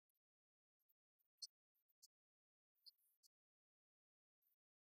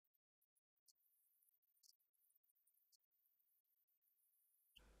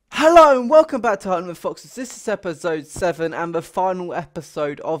Hello and welcome back to Tottenham Hotspur. This is episode 7 and the final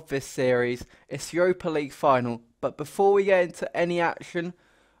episode of this series. It's Europa League final. But before we get into any action,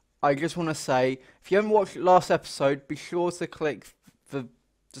 I just want to say, if you haven't watched the last episode, be sure to click the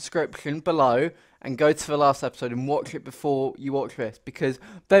description below and go to the last episode and watch it before you watch this, because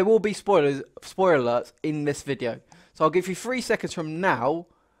there will be spoiler alerts in this video. So I'll give you 3 seconds from now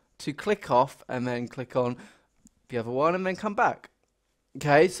to click off and then click on the other one and then come back.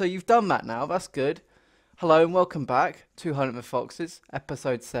 Okay, so you've done that now, that's good. Hello and welcome back to Hunt the Foxes,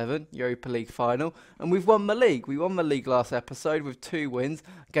 episode 7, Europa League final. And we've won the league. We won the league last episode with 2 wins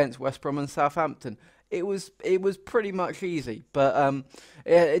against West Brom and Southampton. It was pretty much easy, but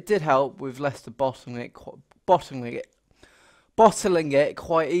it did help with Leicester bottling it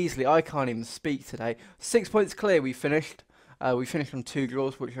quite easily. I can't even speak today. 6 points clear we finished. We finished on 2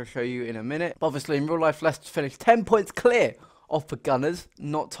 draws, which I'll show you in a minute. Obviously, in real life, Leicester finished 10 points clear off the Gunners,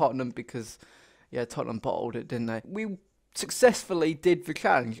 not Tottenham, because, yeah, Tottenham bottled it, didn't they? We successfully did the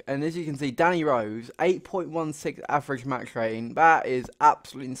challenge, and as you can see, Danny Rose, 8.16 average match rating. That is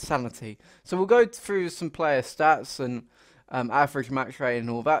absolute insanity. So we'll go through some player stats and average match rating and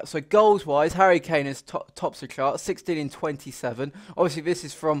all that. So goals-wise, Harry Kane is tops the chart, 16 in 27. Obviously, this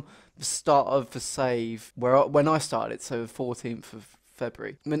is from the start of the save, when I started, so the 14th of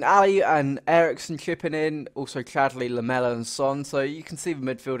February. I mean, Ali and Eriksen chipping in, also Chadley, Lamella and Son, so you can see the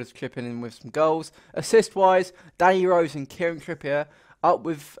midfielders chipping in with some goals. Assist-wise, Danny Rose and Kieran Trippier up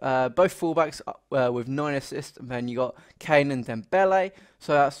with both fullbacks with 9 assists, and then you got Kane and Dembele,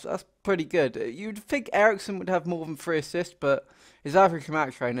 so that's pretty good. You'd think Eriksen would have more than 3 assists, but his average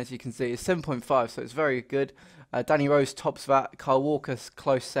match rating, as you can see, is 7.5, so it's very good. Danny Rose tops that, Kyle Walker's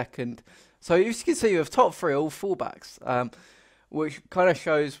close second. So you can see, you have top 3 all fullbacks. Which kind of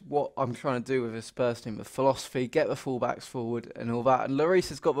shows what I'm trying to do with the Spurs team, the philosophy, get the fullbacks forward and all that. And Lloris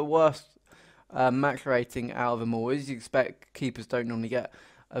has got the worst match rating out of them all. As you expect, keepers don't normally get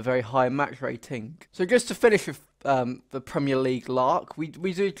a very high match rating. So just to finish with the Premier League lark, we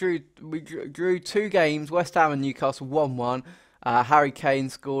drew 2 games, West Ham and Newcastle 1-1. Harry Kane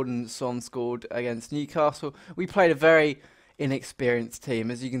scored and Son scored against Newcastle. We played a very inexperienced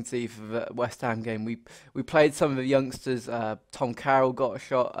team, as you can see for the West Ham game. We played some of the youngsters. Tom Carroll got a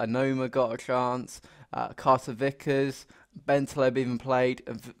shot, Anoma got a chance, Carter Vickers, Ben Taleb even played.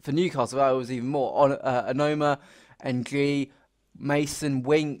 And for Newcastle, that was even more. Anoma, NG, Mason,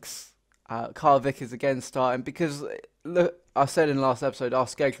 Winks, Carter Vickers again starting, because look, I said in the last episode our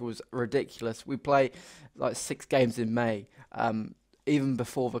schedule was ridiculous. We play like 6 games in May. Even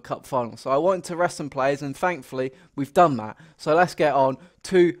before the cup final. So I wanted to rest some players, and thankfully we've done that. So let's get on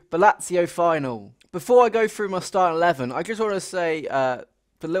to the Lazio final. Before I go through my starting 11, I just want to say the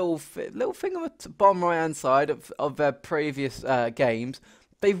little thing on the bottom right hand side of their previous games.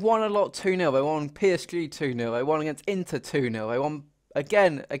 They've won a lot 2-0. They won PSG 2-0. They won against Inter 2-0. They won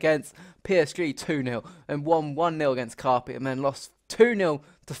again against PSG 2-0. And won 1-0 against Carpi, and then lost 2-0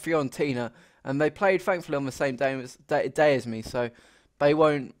 to Fiorentina. And they played, thankfully, on the same day as me, so they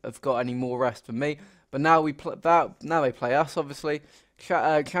won't have got any more rest than me. But now now they play us, obviously.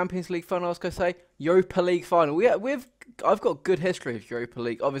 Champions League final, I was going to say. Europa League final. I've got good history of Europa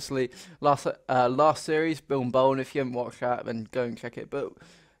League. Obviously, last series, Bill and Bowen. If you haven't watched that, then go and check it. But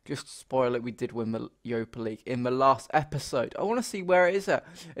just to spoil it, we did win the Europa League in the last episode. I want to see where it is at.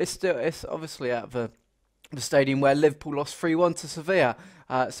 It's obviously at the stadium where Liverpool lost 3-1 to Sevilla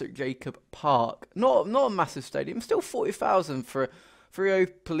at St Jacob Park. Not a massive stadium, still 40,000 for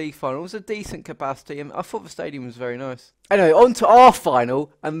Europa League final. It was a decent capacity, and I thought the stadium was very nice. Anyway, on to our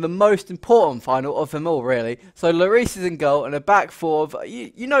final, and the most important final of them all, really. So Lloris is in goal, and a back 4 of,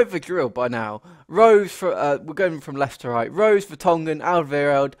 you know the drill by now. Rose, we're going from left to right. Rose, Vertonghen,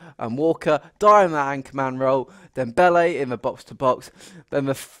 Alderweireld, and Walker. Dyer in that anchorman role. Then Dembele in the box-to-box. Then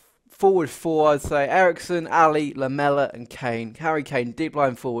the forward 4, I'd say Eriksen, Ali, Lamella and Kane. Harry Kane, deep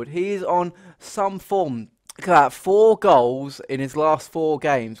line forward. He is on some form. Look at that, 4 goals in his last 4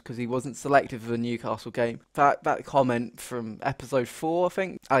 games, because he wasn't selected for the Newcastle game. That comment from episode 4, I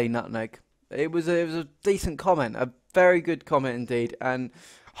think, Ali Nutmeg. It was a decent comment, a very good comment indeed, and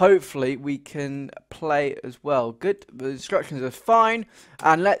hopefully we can play as well. Good, the instructions are fine,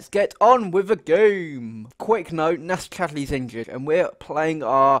 and let's get on with the game. Quick note, Nass Chadley's injured, and we're playing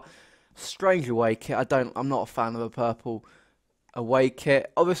our strange away kit. I'm not a fan of the purple away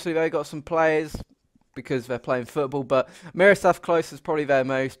kit. Obviously they got some players because they're playing football, but Miroslav Klose is probably their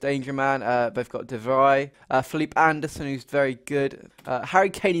most danger man. They've got De Vrij, Philippe Anderson, who's very good. Harry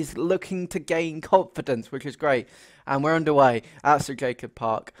Kane is looking to gain confidence, which is great. And we're underway at St Jacob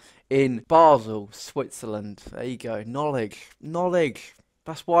Park in Basel, Switzerland. There you go. Knowledge.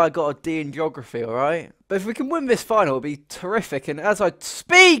 That's why I got a D in geography, alright? But if we can win this final, it'll be terrific. And as I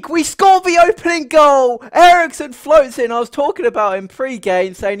speak, we scored the opening goal! Eriksen floats in. I was talking about him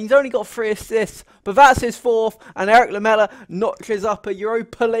pre-game, saying he's only got 3 assists, but that's his 4th. And Erik Lamela notches up a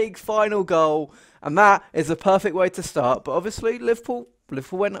Europa League final goal. And that is a perfect way to start. But obviously, Liverpool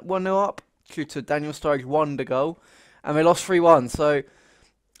went 1-0 up due to Daniel Sturridge's wonder goal. And they lost 3-1. So,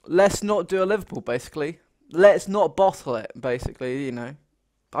 let's not do a Liverpool, basically. Let's not bottle it, basically, you know.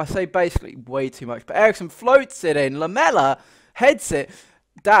 I say basically way too much. But Eriksen floats it in. Lamela heads it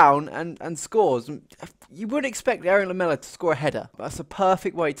down and scores. You wouldn't expect Erik Lamela to score a header. That's a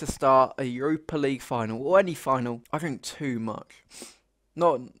perfect way to start a Europa League final or any final. I drink too much.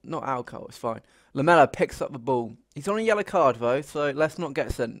 Not alcohol, it's fine. Lamela picks up the ball. He's on a yellow card though, so let's not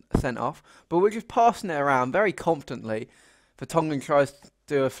get sent off. But we're just passing it around very confidently. Vertonghen tries to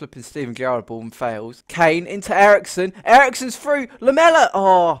do a flipping Steven Gerrard ball and fails. Kane into Eriksen. Eriksen's through. Lamela.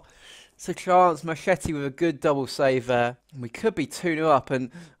 Oh, it's a chance. Machete with a good double save there. We could be 2-0 up.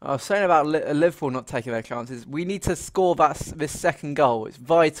 And I was saying about Liverpool not taking their chances. We need to score this second goal. It's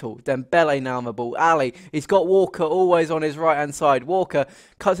vital. Dembele now on the ball. Ali. He's got Walker always on his right hand side. Walker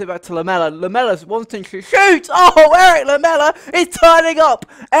cuts it back to Lamela. Lamela's wanting to shoot. Oh, Erik Lamela is turning up.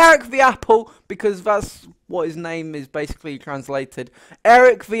 Erik the Apple, because that's what his name is basically translated.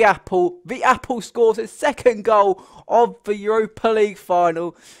 Erik the Apple. The Apple scores his 2nd goal of the Europa League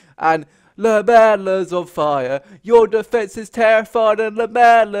final. And Lamela's on fire. Your defence is terrified and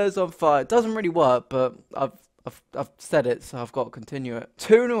Lamela's on fire. It doesn't really work, but I've said it, so I've got to continue it.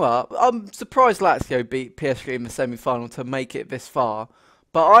 2-0 up. I'm surprised Lazio beat PSG in the semi-final to make it this far.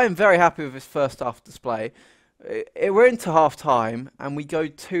 But I am very happy with this first half display. We're into half time and we go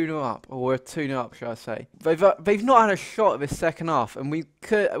 2-0 up, or we're 2-0 up, should I say. They've not had a shot of this second half, and we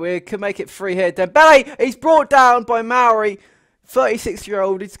could make it 3 here. Dembele, he's brought down by Mauri,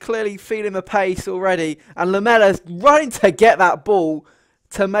 36-year-old. He's clearly feeling the pace already, and Lamela's running to get that ball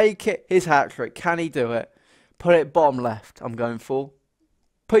to make it his hat-trick. Can he do it? Put it bottom left, I'm going for.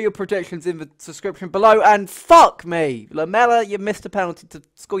 Put your predictions in the description below, and fuck me! Lamela, you missed a penalty to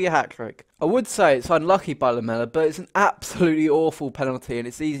score your hat-trick. I would say it's unlucky by Lamela, but it's an absolutely awful penalty, and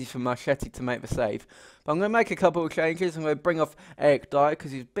it's easy for Machete to make the save. But I'm going to make a couple of changes. I'm going to bring off Erik Dyer,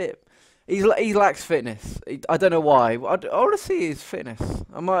 because he lacks fitness. I don't know why. I want to see his fitness.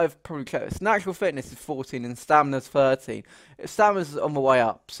 I might have probably checked this. Natural fitness is 14 and stamina's 13. Stamina's on the way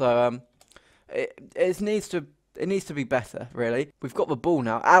up, so it needs to be better, really. We've got the ball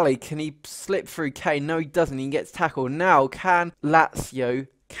now. Ali, can he slip through Kane? No, he doesn't. He gets tackled. Now, can Lazio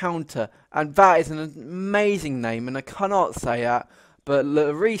counter? And that is an amazing name, and I cannot say that. But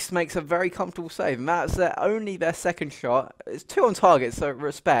Lloris makes a very comfortable save, and that's only their 2nd shot. It's 2 on target, so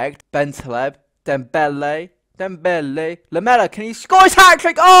respect. Bentaleb, Dembele, Lamela, can he score his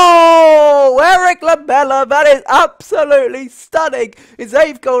hat-trick? Oh, Erik Lamela, that is absolutely stunning. His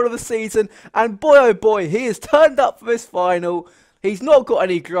 8th goal of the season, and boy oh boy, he has turned up for this final. He's not got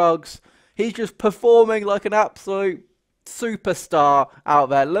any drugs. He's just performing like an absolute superstar out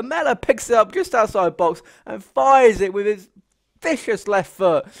there. Lamela picks it up just outside the box and fires it with his vicious left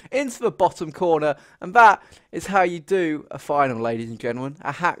foot into the bottom corner, and that is how you do a final, ladies and gentlemen,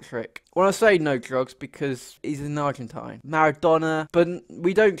 a hat-trick. When I say no drugs, because he's an Argentine. Maradona, but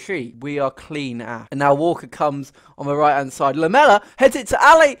we don't cheat, we are clean at. And now Walker comes on the right hand side. Lamela heads it to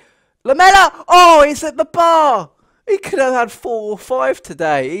Ali. Lamela, oh, he's at the bar. He could have had 4 or 5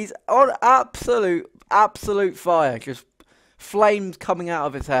 today. He's on absolute fire, just flames coming out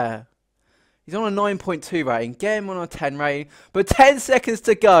of his hair. He's on a 9.2 rating. Get him on a 10 rating. But 10 seconds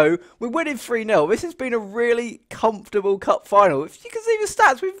to go. We're winning 3-0. This has been a really comfortable cup final. If you can see the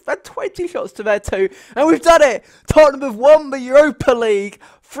stats, we've had 20 shots to their 2. And we've done it. Tottenham have won the Europa League.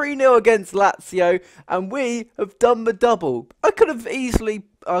 3-0 against Lazio. And we have done the double. I could have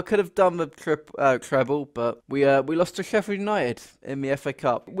done the treble, but we lost to Sheffield United in the FA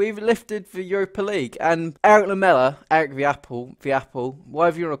Cup. We've lifted the Europa League. And Erik Lamela, Erik the Apple,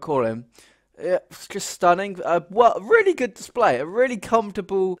 whatever you want to call him, it's just stunning. Well, really good display. A really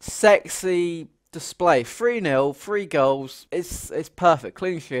comfortable, sexy display. 3-0, 3 goals. It's perfect.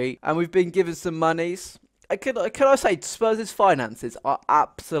 Clean sheet. And we've been given some monies. Can I say Spurs' finances are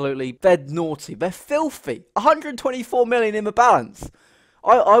absolutely, they're naughty. They're filthy. 124 million in the balance.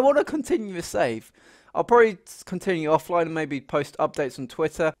 I want to continue the save. I'll probably continue offline and maybe post updates on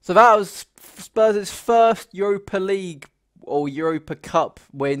Twitter. So that was Spurs' first Europa League or Europa Cup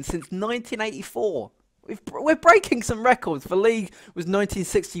win since 1984. We're breaking some records. The league was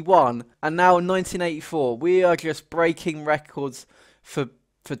 1961 and now 1984. We are just breaking records for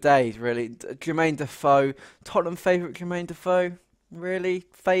days, really. Jermaine Defoe, Tottenham favourite Jermaine Defoe. Really?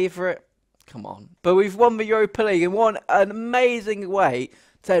 Favourite? Come on. But we've won the Europa League in an amazing way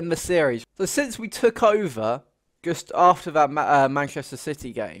to end the series. So since we took over, just after that Manchester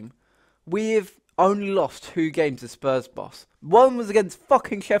City game, we've only lost 2 games to Spurs, boss. One was against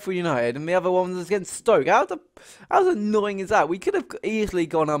fucking Sheffield United, and the other one was against Stoke. How annoying is that? We could have easily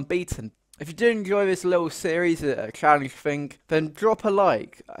gone unbeaten. If you do enjoy this little series, a challenge thing, then drop a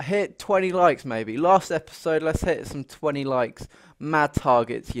like. Hit 20 likes maybe. Last episode, let's hit some 20 likes. Mad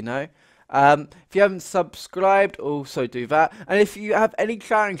targets, you know. If you haven't subscribed, also do that. And if you have any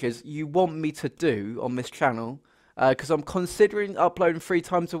challenges you want me to do on this channel, because I'm considering uploading 3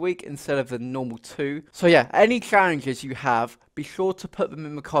 times a week instead of the normal 2. So yeah, any challenges you have, be sure to put them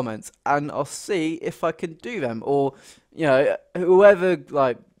in the comments, and I'll see if I can do them. Or, you know, whoever,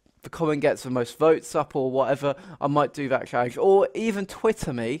 like, the comment gets the most votes up or whatever, I might do that challenge. Or even tweet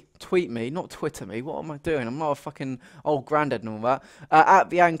me, not Twitter me, what am I doing? I'm not a fucking old granddad and all that.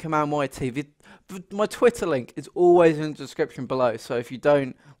 At the AnchormanYT, my Twitter link is always in the description below, so if you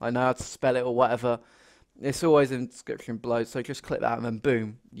don't know how to spell it or whatever, it's always in the description below, so just click that and then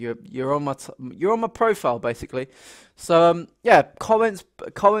boom, you're on my profile basically. So yeah, comments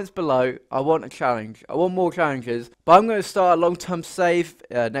below. I want a challenge. I want more challenges, but I'm going to start a long-term save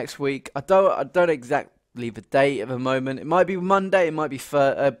next week. I don't exactly the date at the moment. It might be Monday. It might be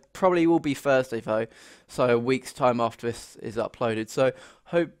probably will be Thursday though. So a week's time after this is uploaded. So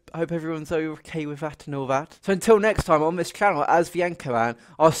hope everyone's okay with that and all that. So until next time on this channel as the Anchorman,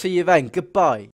 I'll see you then. Goodbye.